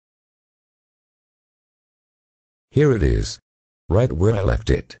Here it is. Right where I left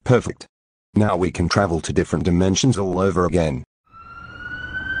it. Perfect. Now we can travel to different dimensions all over again.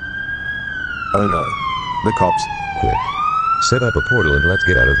 Oh no. The cops. Quick. Set up a portal and let's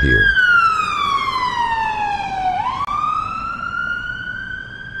get out of here.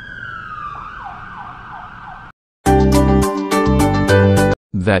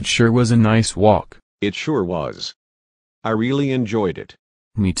 That sure was a nice walk. It sure was. I really enjoyed it.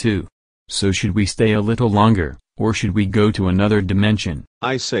 Me too. So should we stay a little longer, or should we go to another dimension?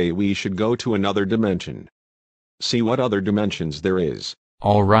 I say we should go to another dimension. See what other dimensions there is.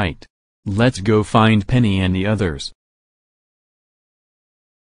 All right. Let's go find Penny and the others.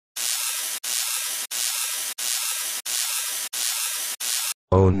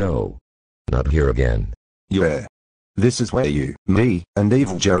 Oh no. Not here again. Yeah. This is where you, me, and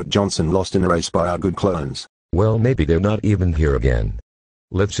evil Jarrett Johnson lost in a race by our good clones. Well, maybe they're not even here again.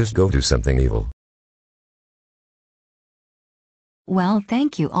 Let's just go do something evil. Well,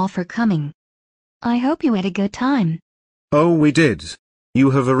 thank you all for coming. I hope you had a good time. Oh, we did.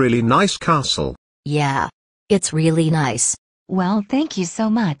 You have a really nice castle. Yeah. It's really nice. Well, thank you so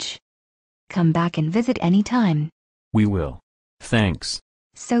much. Come back and visit anytime. We will. Thanks.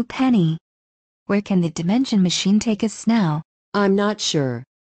 So Penny, where can the dimension machine take us now? I'm not sure.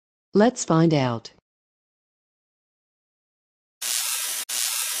 Let's find out.